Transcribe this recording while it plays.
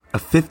A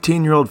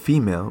 15-year-old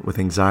female with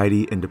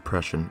anxiety and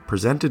depression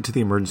presented to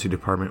the emergency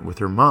department with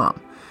her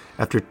mom.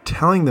 After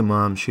telling the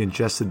mom she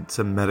ingested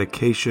some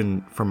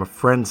medication from a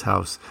friend's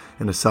house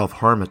in a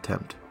self-harm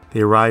attempt, they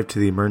arrived to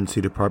the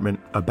emergency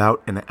department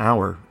about an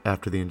hour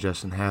after the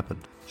ingestion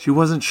happened. She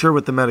wasn't sure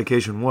what the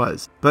medication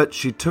was, but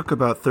she took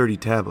about 30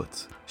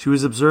 tablets. She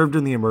was observed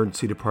in the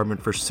emergency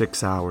department for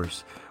 6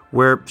 hours,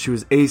 where she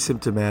was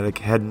asymptomatic,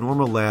 had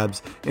normal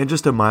labs, and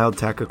just a mild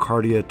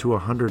tachycardia to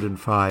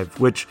 105,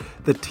 which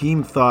the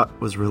team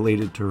thought was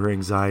related to her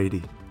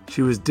anxiety.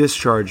 She was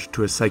discharged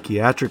to a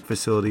psychiatric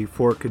facility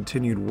for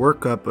continued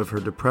workup of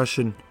her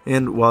depression,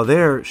 and while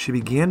there, she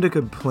began to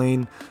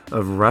complain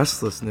of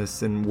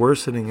restlessness and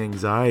worsening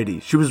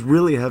anxiety. She was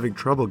really having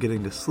trouble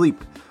getting to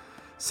sleep.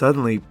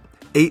 Suddenly,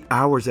 8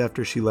 hours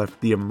after she left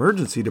the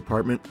emergency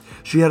department,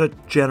 she had a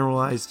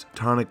generalized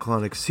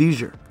tonic-clonic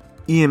seizure.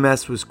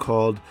 EMS was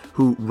called,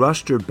 who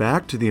rushed her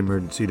back to the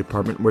emergency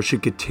department where she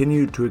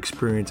continued to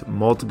experience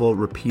multiple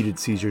repeated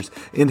seizures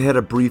and had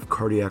a brief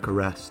cardiac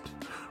arrest.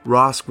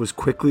 ROSC was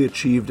quickly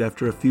achieved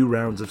after a few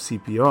rounds of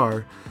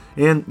CPR,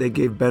 and they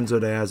gave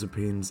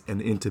benzodiazepines and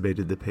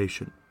intubated the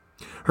patient.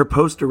 Her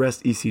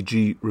post-arrest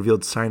ECG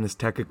revealed sinus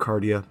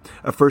tachycardia,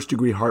 a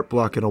first-degree heart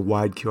block, and a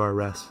wide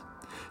QRS.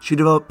 She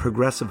developed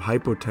progressive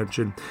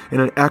hypotension, and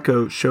an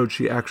echo showed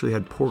she actually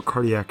had poor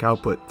cardiac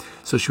output,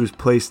 so she was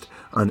placed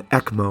on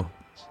ECMO.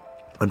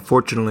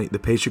 Unfortunately, the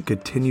patient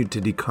continued to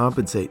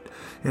decompensate,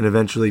 and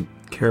eventually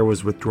care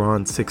was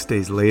withdrawn 6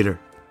 days later.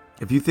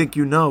 If you think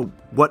you know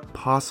what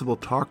possible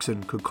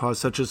toxin could cause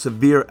such a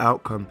severe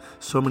outcome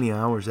so many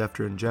hours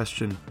after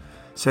ingestion,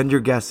 send your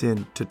guess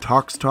in to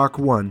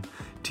ToxTalk1,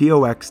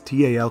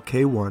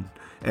 TOXTALK1,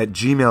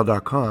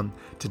 @gmail.com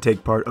to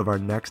take part of our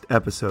next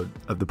episode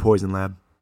of The Poison Lab.